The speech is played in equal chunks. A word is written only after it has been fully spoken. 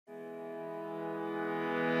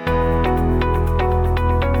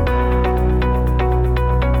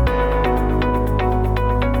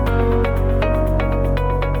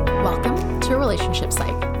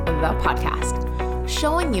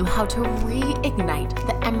you how to reignite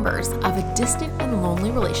the embers of a distant and lonely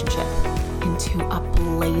relationship into a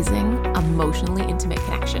blazing, emotionally intimate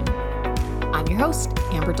connection. I'm your host,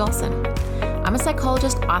 Amber Dawson. I'm a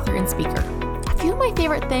psychologist, author, and speaker. A few of my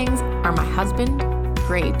favorite things are my husband,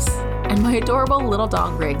 Grapes, and my adorable little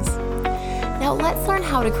dog, Riggs. Now let's learn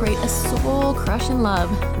how to create a soul-crushing love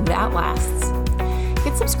that lasts.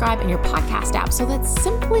 Hit subscribe in your podcast app so that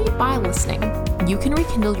simply by listening, you can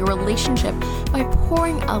rekindle your relationship by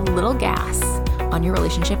pouring a little gas on your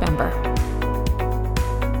relationship ember.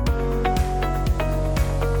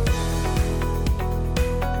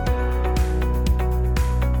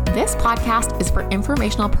 This podcast is for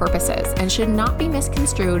informational purposes and should not be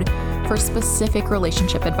misconstrued for specific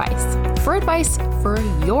relationship advice. For advice for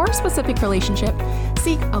your specific relationship,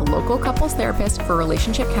 seek a local couples therapist for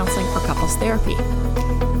relationship counseling or couples therapy.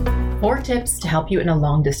 4 tips to help you in a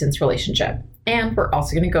long-distance relationship. And we're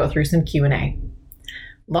also going to go through some Q&A.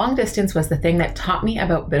 Long distance was the thing that taught me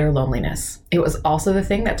about bitter loneliness. It was also the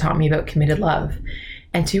thing that taught me about committed love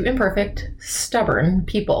and 2 imperfect, stubborn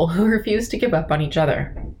people who refused to give up on each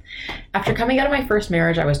other. After coming out of my first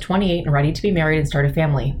marriage, I was 28 and ready to be married and start a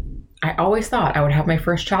family. I always thought I would have my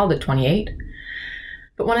first child at 28.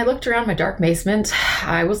 But when I looked around my dark basement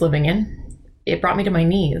I was living in, it brought me to my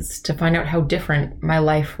knees to find out how different my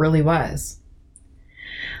life really was.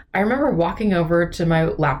 I remember walking over to my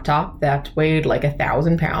laptop that weighed like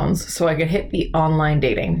 1,000 pounds so I could hit the online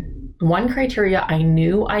dating. One criteria I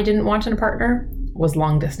knew I didn't want in a partner was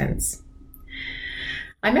long distance.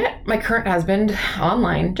 I met my current husband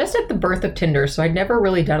online just at the birth of Tinder, so I'd never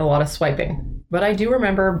really done a lot of swiping. But I do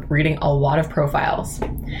remember reading a lot of profiles.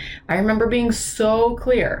 I remember being so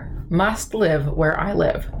clear, must live where I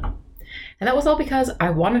live. And that was all because I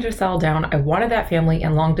wanted to settle down, I wanted that family,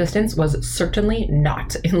 and long distance was certainly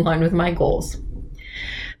not in line with my goals.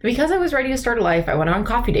 But because I was ready to start a life, I went on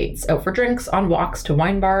coffee dates, out for drinks, on walks to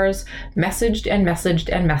wine bars,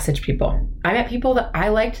 messaged people. I met people that I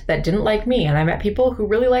liked that didn't like me, and I met people who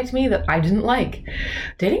really liked me that I didn't like.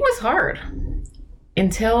 Dating was hard.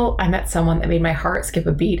 Until I met someone that made my heart skip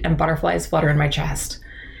a beat and butterflies flutter in my chest.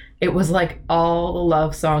 It was like all the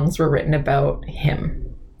love songs were written about him.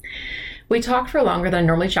 We talked for longer than I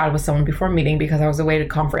normally chatted with someone before meeting because I was away at a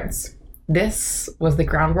conference. This was the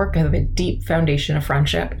groundwork of a deep foundation of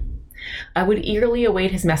friendship. I would eagerly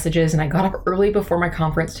await his messages, and I got up early before my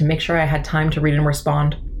conference to make sure I had time to read and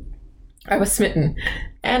respond. I was smitten,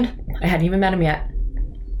 and I hadn't even met him yet.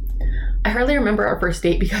 I hardly remember our first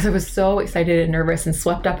date because I was so excited and nervous and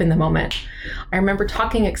swept up in the moment. I remember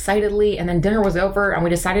talking excitedly, and then dinner was over and we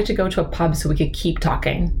decided to go to a pub so we could keep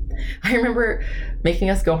talking. I remember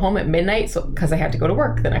making us go home at midnight because I had to go to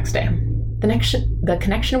work the next day. The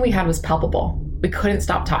connection we had was palpable. We couldn't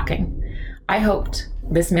stop talking. I hoped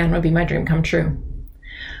this man would be my dream come true.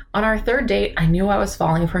 On our 3rd date, I knew I was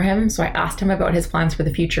falling for him, so I asked him about his plans for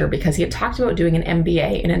the future because he had talked about doing an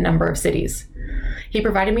MBA in a number of cities. He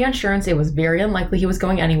provided me assurance it was very unlikely he was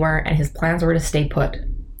going anywhere and his plans were to stay put.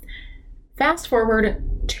 Fast forward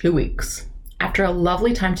 2 weeks. After a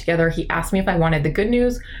lovely time together, he asked me if I wanted the good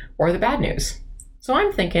news or the bad news. So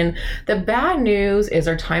I'm thinking the bad news is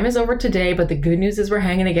our time is over today, but the good news is we're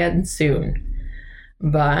hanging again soon.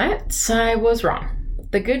 But I was wrong.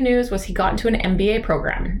 The good news was he got into an MBA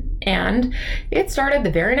program, and it started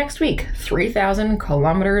the very next week, 3,000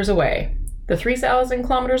 kilometers away. The 3,000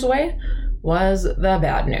 kilometers away was the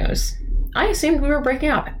bad news. I assumed we were breaking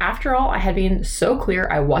up. After all, I had been so clear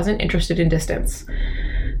I wasn't interested in distance.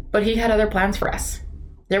 But he had other plans for us.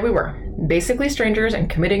 There we were, basically strangers and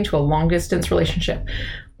committing to a long-distance relationship,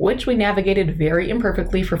 which we navigated very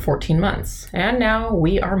imperfectly for 14 months. And now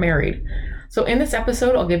we are married. So in this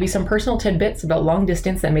episode, I'll give you some personal tidbits about long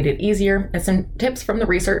distance that made it easier and some tips from the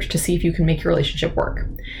research to see if you can make your relationship work.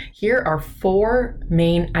 Here are 4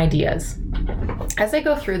 main ideas. As I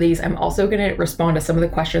go through these, I'm also going to respond to some of the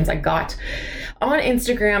questions I got on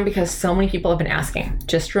Instagram because so many people have been asking.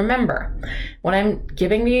 Just remember, when I'm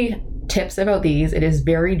giving the tips about these, it is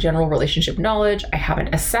very general relationship knowledge. I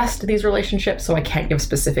haven't assessed these relationships, so I can't give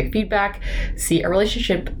specific feedback. See a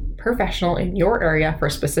relationship professional in your area for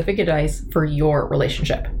specific advice for your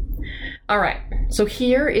relationship. All right, so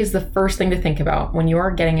here is the first thing to think about when you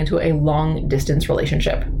are getting into a long distance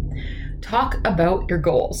relationship. Talk about your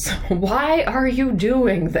goals. Why are you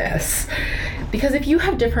doing this? Because if you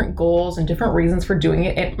have different goals and different reasons for doing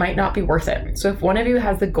it, it might not be worth it. So if one of you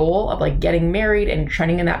has the goal of like getting married and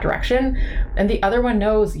trending in that direction, and the other one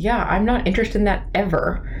knows, yeah, I'm not interested in that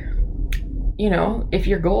ever. If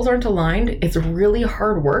your goals aren't aligned, it's really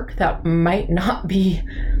hard work that might not be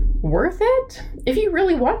worth it? If you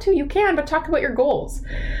really want to, you can, but talk about your goals.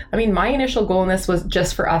 I mean, my initial goal in this was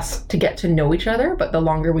just for us to get to know each other, but the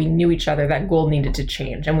longer we knew each other, that goal needed to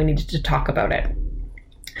change and we needed to talk about it.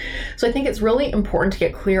 So I think it's really important to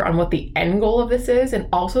get clear on what the end goal of this is and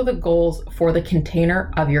also the goals for the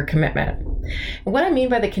container of your commitment. And what I mean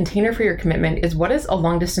by the container for your commitment is, what does a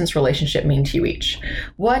long distance relationship mean to you each?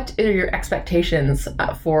 What are your expectations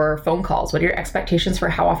for phone calls? What are your expectations for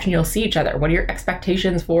how often you'll see each other? What are your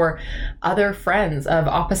expectations for other friends of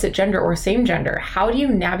opposite gender or same gender? How do you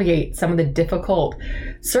navigate some of the difficult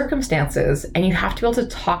circumstances? And you have to be able to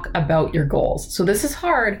talk about your goals. So this is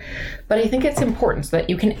hard, but I think it's important so that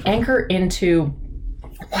you can anchor into,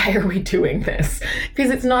 why are we doing this?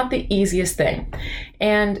 Because it's not the easiest thing.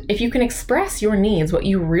 And if you can express your needs, what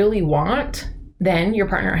you really want, then your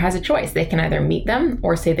partner has a choice. They can either meet them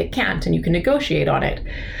or say they can't, and you can negotiate on it.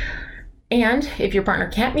 And if your partner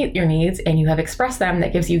can't meet your needs and you have expressed them,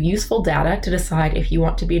 that gives you useful data to decide if you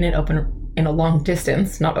want to be in a long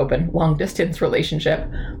distance relationship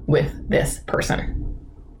with this person.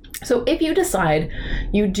 So if you decide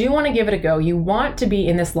you do want to give it a go, you want to be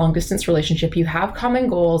in this long distance relationship, you have common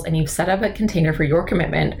goals, and you've set up a container for your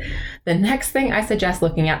commitment, the next thing I suggest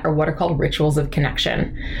looking at are what are called rituals of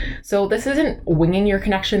connection. So this isn't winging your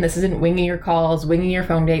connection. This isn't winging your calls, winging your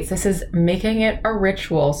phone dates. This is making it a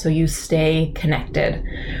ritual so you stay connected.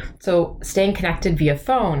 So staying connected via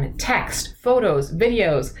phone, text, photos,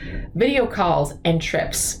 videos, video calls, and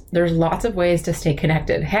trips. There's lots of ways to stay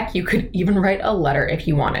connected. Heck, you could even write a letter if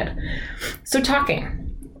you wanted. So talking.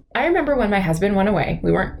 I remember when my husband went away,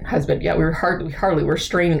 we weren't husband yet, we hardly were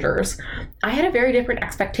strangers. I had a very different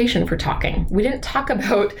expectation for talking. We didn't talk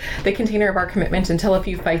about the container of our commitment until a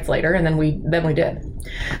few fights later, and then we did.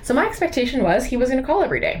 So my expectation was he was going to call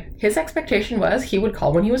every day. His expectation was he would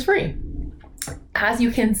call when he was free. As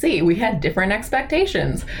you can see, we had different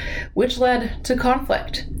expectations, which led to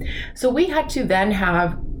conflict. So we had to then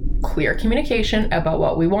have clear communication about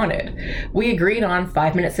what we wanted. We agreed on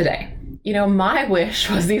 5 minutes a day. You know, my wish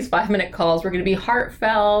was these 5-minute calls were going to be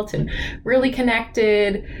heartfelt and really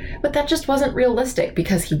connected, but that just wasn't realistic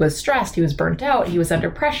because he was stressed, he was burnt out, he was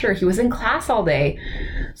under pressure, he was in class all day.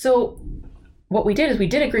 So what we did is we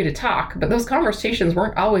did agree to talk, but those conversations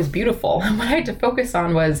weren't always beautiful. And what I had to focus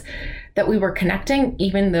on was that we were connecting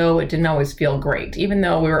even though it didn't always feel great, even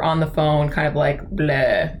though we were on the phone kind of like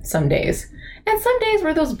bleh some days. And some days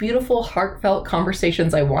were those beautiful, heartfelt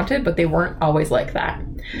conversations I wanted, but they weren't always like that.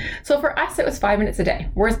 So for us, it was 5 minutes a day,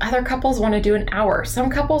 whereas other couples want to do an hour.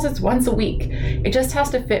 Some couples, it's once a week. It just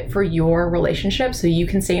has to fit for your relationship so you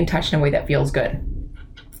can stay in touch in a way that feels good.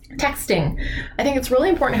 Texting. I think it's really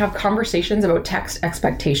important to have conversations about text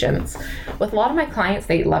expectations. With a lot of my clients,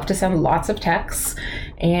 they love to send lots of texts,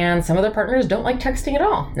 and some of their partners don't like texting at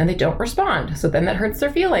all, and they don't respond. So then that hurts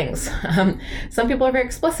their feelings. Some people are very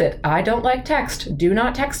explicit. I don't like text. Do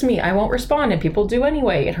not text me. I won't respond. And people do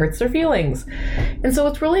anyway. It hurts their feelings. And so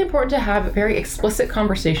it's really important to have very explicit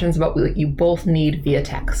conversations about what you both need via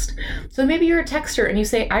text. So maybe you're a texter and you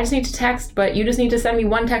say, I just need to text, but you just need to send me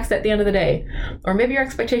one text at the end of the day. Or maybe your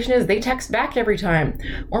expectation is they text back every time.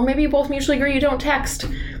 Or maybe you both mutually agree you don't text.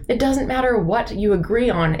 It doesn't matter what you agree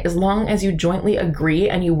on as long as you jointly agree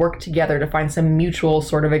and you work together to find some mutual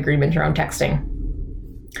sort of agreement around texting.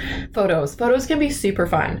 Photos. Photos can be super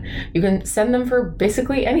fun. You can send them for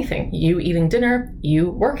basically anything. You eating dinner, you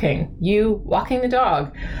working, you walking the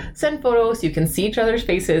dog. Send photos. You can see each other's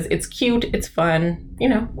faces. It's cute. It's fun. You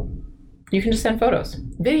know, you can just send photos.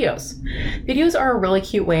 Videos. Videos are a really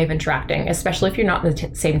cute way of interacting, especially if you're not in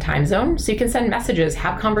the same time zone. So you can send messages,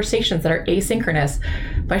 have conversations that are asynchronous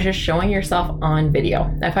by just showing yourself on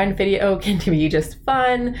video. I find video can be just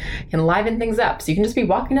fun, can liven things up. So you can just be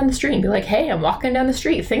walking down the street and be like, hey, I'm walking down the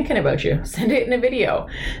street thinking about you. Send it in a video.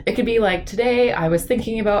 It could be like, today I was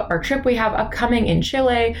thinking about our trip we have upcoming in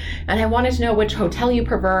Chile, and I wanted to know which hotel you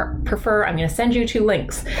prefer. I'm going to send you 2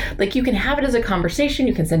 links. Like, you can have it as a conversation.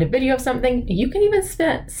 You can send a video of something. You can even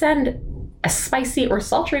send a spicy or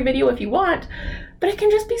sultry video if you want, but it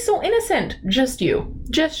can just be so innocent. Just you.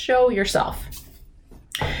 Just show yourself.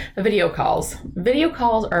 Video calls. Video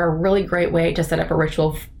calls are a really great way to set up a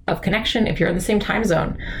ritual of connection if you're in the same time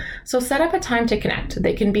zone. So set up a time to connect.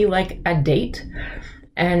 They can be like a date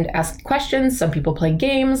and ask questions. Some people play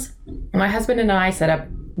games. My husband and I set up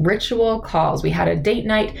ritual calls. We had a date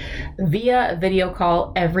night via video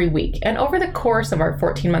call every week. And over the course of our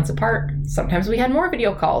 14 months apart, sometimes we had more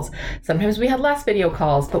video calls, sometimes we had less video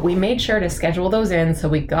calls, but we made sure to schedule those in so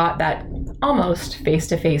we got that almost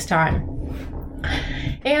face-to-face time.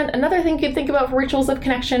 And another thing you can think about for rituals of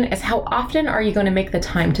connection is how often are you going to make the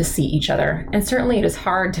time to see each other? And certainly it is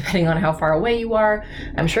hard depending on how far away you are.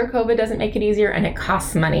 I'm sure COVID doesn't make it easier and it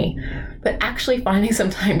costs money. But actually finding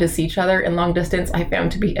some time to see each other in long distance, I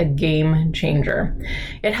found to be a game changer.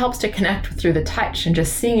 It helps to connect through the touch and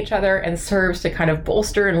just seeing each other, and serves to kind of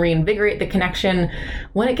bolster and reinvigorate the connection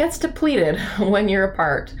when it gets depleted when you're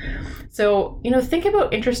apart. So, think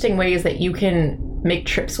about interesting ways that you can make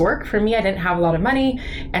trips work. For me, I didn't have a lot of money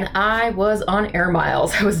and I was on air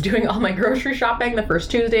miles. I was doing all my grocery shopping the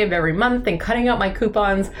first Tuesday of every month and cutting out my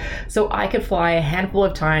coupons so I could fly a handful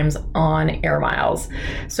of times on air miles.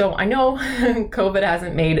 So I know COVID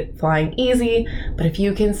hasn't made flying easy, but if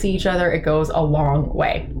you can see each other, it goes a long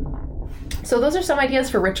way. So those are some ideas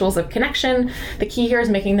for rituals of connection. The key here is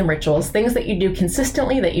making them rituals, things that you do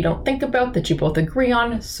consistently that you don't think about, that you both agree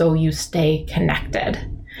on, so you stay connected.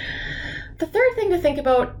 The third thing to think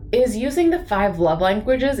about is using the 5 love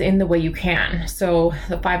languages in the way you can. So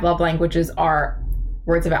the 5 love languages are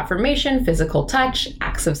words of affirmation, physical touch,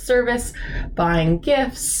 acts of service, buying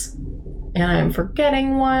gifts, and I'm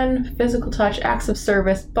forgetting one, physical touch, acts of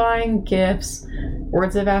service, buying gifts,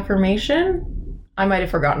 words of affirmation. I might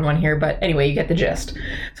have forgotten one here, but anyway, you get the gist.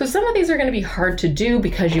 So some of these are going to be hard to do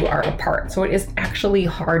because you are apart. So it is actually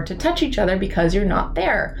hard to touch each other because you're not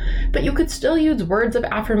there. But you could still use words of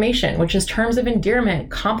affirmation, which is terms of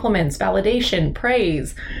endearment, compliments, validation,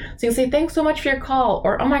 praise. So you can say, thanks so much for your call.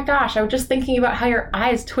 Or, oh my gosh, I was just thinking about how your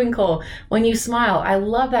eyes twinkle when you smile. I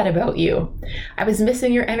love that about you. I was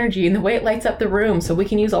missing your energy and the way it lights up the room. So we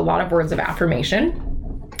can use a lot of words of affirmation.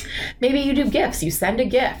 Maybe you do gifts. You send a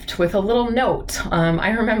gift with a little note. I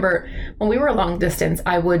remember when we were long distance,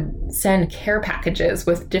 I would send care packages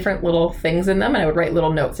with different little things in them, and I would write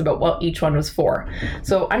little notes about what each one was for.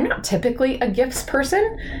 So I'm not typically a gifts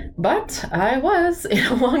person, but I was in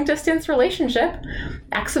a long distance relationship.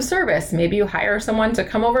 Acts of service. Maybe you hire someone to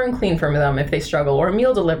come over and clean for them if they struggle, or a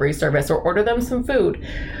meal delivery service, or order them some food.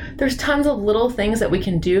 There's tons of little things that we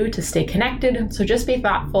can do to stay connected. So just be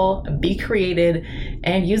thoughtful, be creative,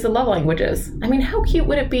 and use the love languages. I mean, how cute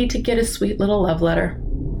would it be to get a sweet little love letter?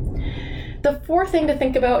 The fourth thing to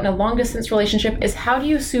think about in a long distance relationship is, how do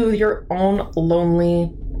you soothe your own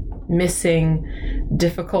lonely, missing,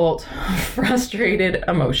 difficult, frustrated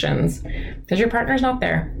emotions? Because your partner's not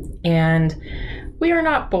there. And we are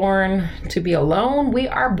not born to be alone. We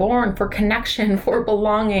are born for connection, for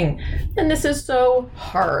belonging. And this is so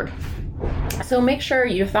hard. So make sure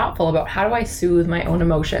you're thoughtful about, how do I soothe my own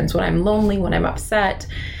emotions when I'm lonely, when I'm upset?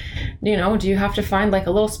 Do you have to find like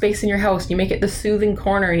a little space in your house? You make it the soothing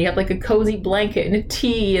corner and you have like a cozy blanket and a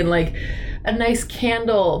tea and like a nice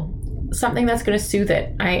candle, something that's going to soothe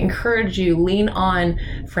it. I encourage you, lean on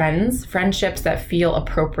friendships that feel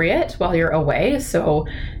appropriate while you're away. So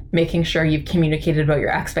making sure you've communicated about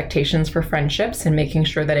your expectations for friendships, and making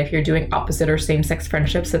sure that if you're doing opposite or same-sex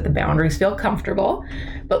friendships, that the boundaries feel comfortable.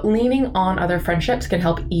 But leaning on other friendships can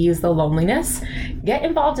help ease the loneliness. Get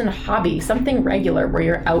involved in a hobby, something regular where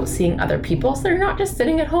you're out seeing other people, so you're not just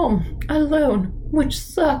sitting at home alone, which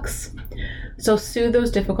sucks. So soothe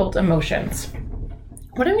those difficult emotions.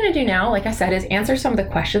 What I'm going to do now, like I said, is answer some of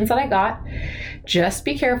the questions that I got. Just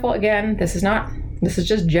be careful. Again, this is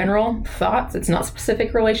just general thoughts. It's not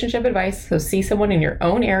specific relationship advice. So see someone in your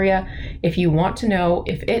own area if you want to know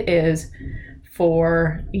if it is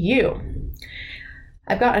for you.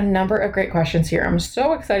 I've got a number of great questions here. I'm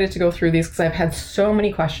so excited to go through these because I've had so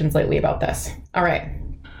many questions lately about this. All right.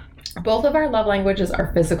 Both of our love languages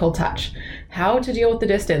are physical touch. How to deal with the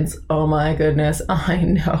distance? Oh my goodness, I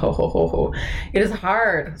know. It is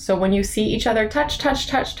hard. So when you see each other, touch,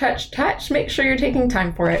 make sure you're taking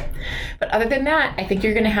time for it. But other than that, I think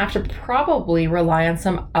you're going to have to probably rely on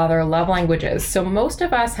some other love languages. So most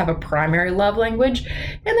of us have a primary love language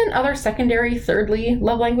and then other secondary, thirdly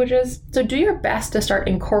love languages. So do your best to start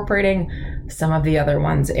incorporating some of the other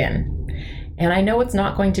ones in. And I know it's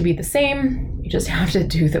not going to be the same. You just have to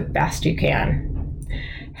do the best you can.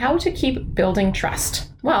 How to keep building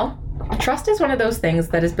trust? Well, trust is one of those things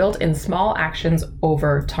that is built in small actions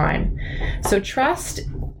over time. So trust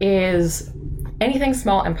is anything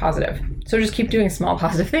small and positive. So just keep doing small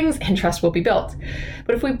positive things and trust will be built.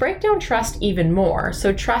 But if we break down trust even more,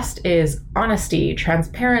 so trust is honesty,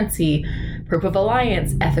 transparency, proof of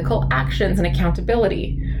alliance, ethical actions, and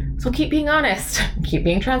accountability. So keep being honest, keep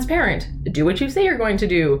being transparent, do what you say you're going to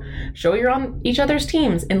do, show you're on each other's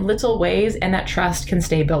teams in little ways, and that trust can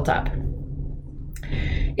stay built up.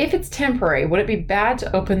 If it's temporary, would it be bad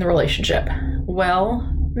to open the relationship? Well,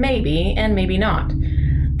 maybe and maybe not.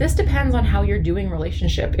 This depends on how you're doing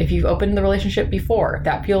relationship. If you've opened the relationship before, if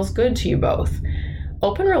that feels good to you both.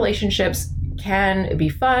 Open relationships can be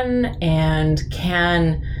fun and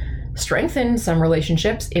can strengthen some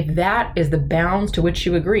relationships if that is the bounds to which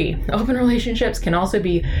you agree. Open relationships can also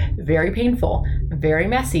be very painful, very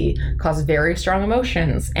messy, cause very strong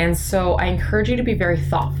emotions. And so I encourage you to be very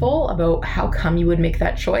thoughtful about how come you would make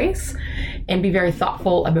that choice, and be very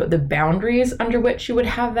thoughtful about the boundaries under which you would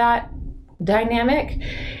have that dynamic.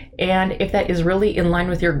 And if that is really in line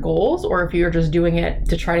with your goals, or if you're just doing it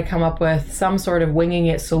to try to come up with some sort of winging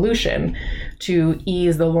it solution to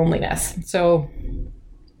ease the loneliness. So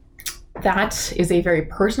that is a very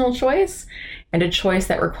personal choice, and a choice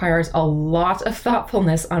that requires a lot of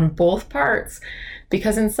thoughtfulness on both parts,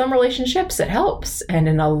 because in some relationships it helps, and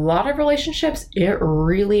in a lot of relationships it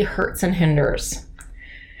really hurts and hinders.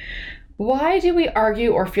 Why do we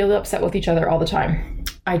argue or feel upset with each other all the time?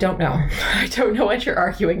 I don't know. I don't know what you're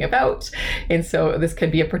arguing about. And so this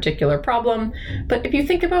could be a particular problem. But if you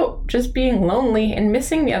think about just being lonely and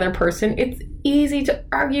missing the other person, it's easy to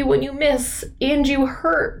argue when you miss and you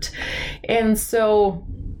hurt. And so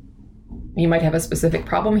you might have a specific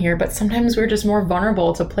problem here, but sometimes we're just more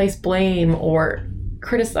vulnerable to place blame or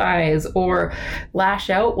criticize or lash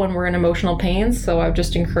out when we're in emotional pain. So I would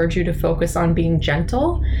just encourage you to focus on being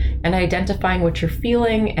gentle and identifying what you're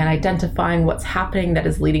feeling and identifying what's happening that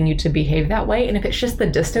is leading you to behave that way. And if it's just the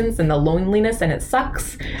distance and the loneliness and it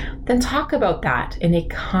sucks, then talk about that in a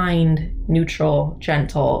kind, neutral,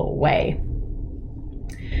 gentle way.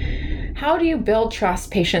 How do you build trust,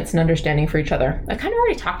 patience, and understanding for each other? I kind of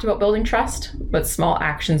already talked about building trust, but small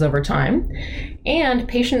actions over time, and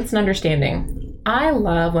patience and understanding. I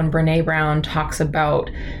love when Brené Brown talks about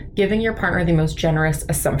giving your partner the most generous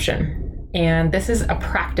assumption. And this is a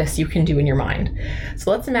practice you can do in your mind. So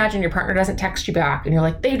let's imagine your partner doesn't text you back and you're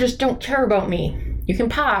like, they just don't care about me. You can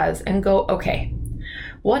pause and go, okay,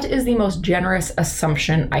 what is the most generous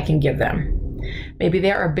assumption I can give them? Maybe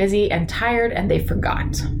they are busy and tired and they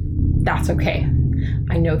forgot. That's okay.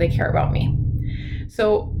 I know they care about me.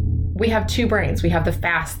 So we have two brains. We have the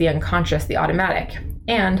fast, the unconscious, the automatic,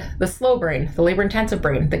 and the slow brain, the labor-intensive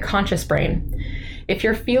brain, the conscious brain. If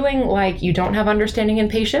you're feeling like you don't have understanding and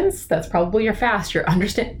patience, that's probably your fast,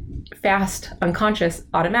 fast, unconscious,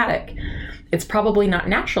 automatic. It's probably not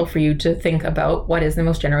natural for you to think about what is the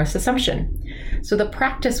most generous assumption. So the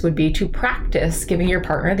practice would be to practice giving your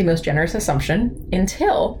partner the most generous assumption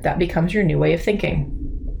until that becomes your new way of thinking.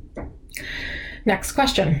 Next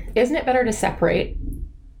question. Isn't it better to separate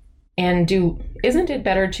isn't it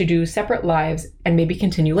better to do separate lives and maybe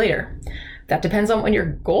continue later? That depends on what your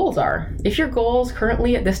goals are. If your goals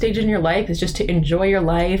currently at this stage in your life is just to enjoy your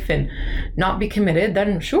life and not be committed,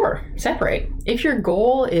 then sure, separate. If your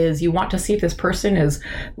goal is you want to see if this person is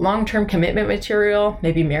long-term commitment material,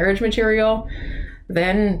 maybe marriage material,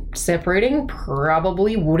 then separating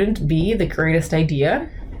probably wouldn't be the greatest idea.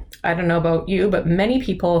 I don't know about you, but many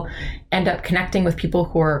people end up connecting with people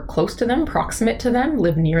who are close to them, proximate to them,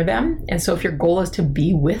 live near them. And so if your goal is to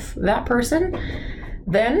be with that person,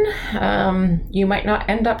 then you might not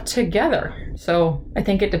end up together. So I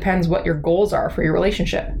think it depends what your goals are for your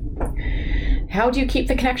relationship. How do you keep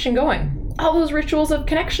the connection going? All those rituals of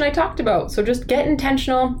connection I talked about. So just get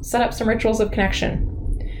intentional, set up some rituals of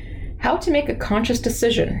connection. How to make a conscious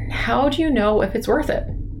decision. How do you know if it's worth it?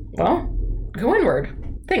 Well, go inward.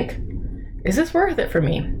 Think, is this worth it for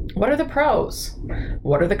me? What are the pros?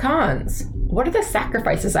 What are the cons? What are the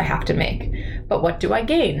sacrifices I have to make? But what do I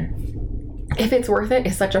gain? If it's worth it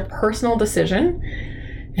is such a personal decision,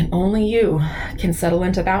 and only you can settle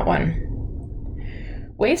into that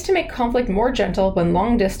one. Ways to make conflict more gentle when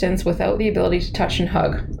long distance without the ability to touch and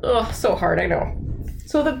hug. Ugh, so hard, I know.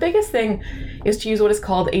 So the biggest thing is to use what is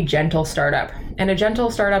called a gentle startup. And a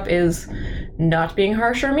gentle startup is not being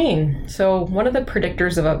harsh or mean. So one of the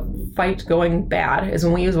predictors of a fight going bad is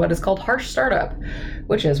when we use what is called harsh startup,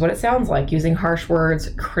 which is what it sounds like, using harsh words,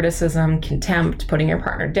 criticism, contempt, putting your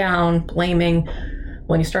partner down, blaming.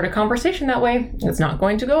 When you start a conversation that way, it's not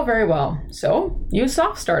going to go very well. So use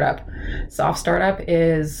soft startup. Soft startup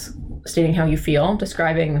is stating how you feel,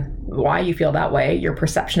 describing why you feel that way, your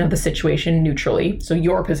perception of the situation neutrally. So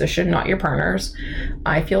your position, not your partner's.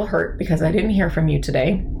 I feel hurt because I didn't hear from you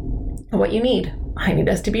today. What you need. I need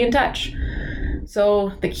us to be in touch.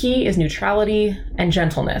 So the key is neutrality and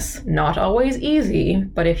gentleness. Not always easy,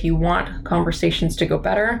 but if you want conversations to go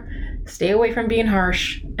better, stay away from being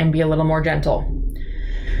harsh and be a little more gentle.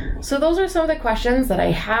 So those are some of the questions that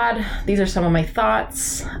I had. These are some of my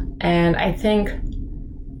thoughts, and I think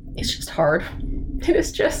it's just hard. It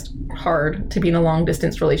is just hard to be in a long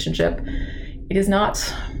distance relationship. It is not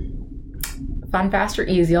fun, fast, or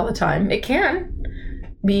easy all the time. It can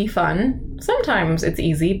be fun sometimes it's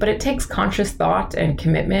easy, but it takes conscious thought and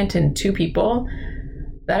commitment and two people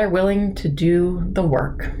that are willing to do the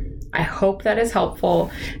work. I hope that is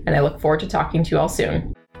helpful, and I look forward to talking to you all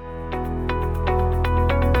soon.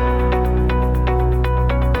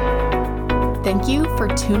 Thank you for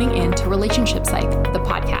tuning in to Relationship Psych, the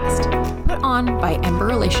podcast, put on by Ember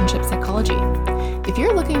Relationship Psychology. If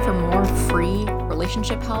you're looking for more free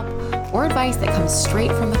relationship help or advice that comes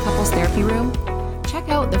straight from the couples therapy room, check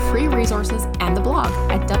out the free resources and the blog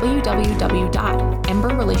at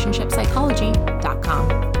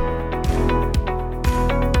www.emberrelationshippsychology.com.